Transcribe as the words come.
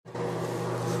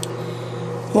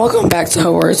Welcome back to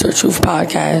Her Words, Her Truth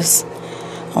podcast.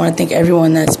 I want to thank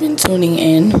everyone that's been tuning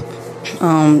in.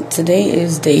 Today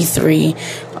is day 3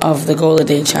 of the Goal a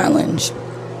Day Challenge.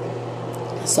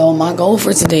 So my goal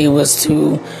for today was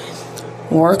to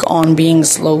work on being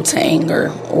slow to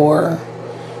anger or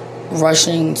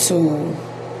rushing to,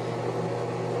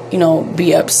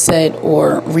 be upset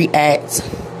or react,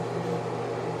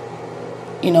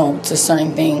 to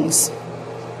certain things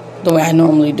the way I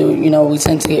normally do. We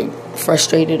tend to get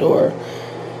frustrated or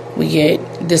we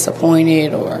get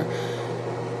disappointed or,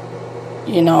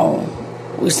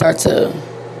 we start to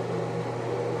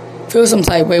feel some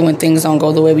type of way when things don't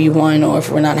go the way we want, or if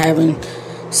we're not having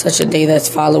such a day that's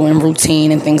following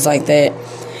routine and things like that.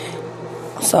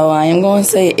 So I am going to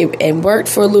say it worked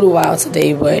for a little while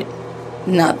today, but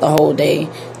not the whole day.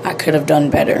 I could have done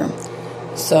better.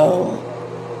 So,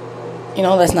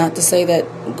 that's not to say that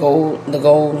the goal,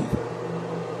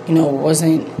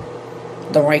 wasn't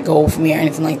the right goal for me or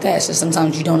anything like that. So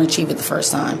sometimes you don't achieve it the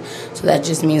first time. So that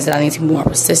just means that I need to be more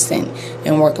persistent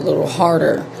and work a little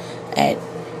harder at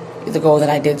the goal that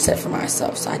I did set for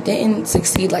myself. So I didn't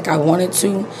succeed like I wanted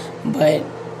to, but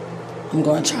I'm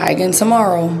going to try again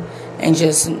tomorrow and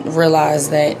just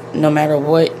realize that no matter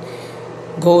what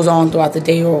goes on throughout the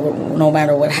day or no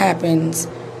matter what happens,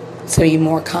 to be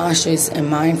more conscious and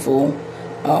mindful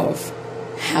of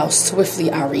how swiftly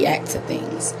I react to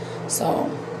things. So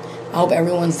I hope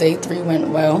everyone's day 3 went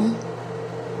well.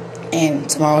 And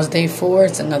tomorrow's day 4.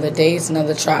 It's another day. It's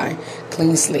another try.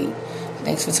 Clean sleep.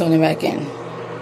 Thanks for tuning back in.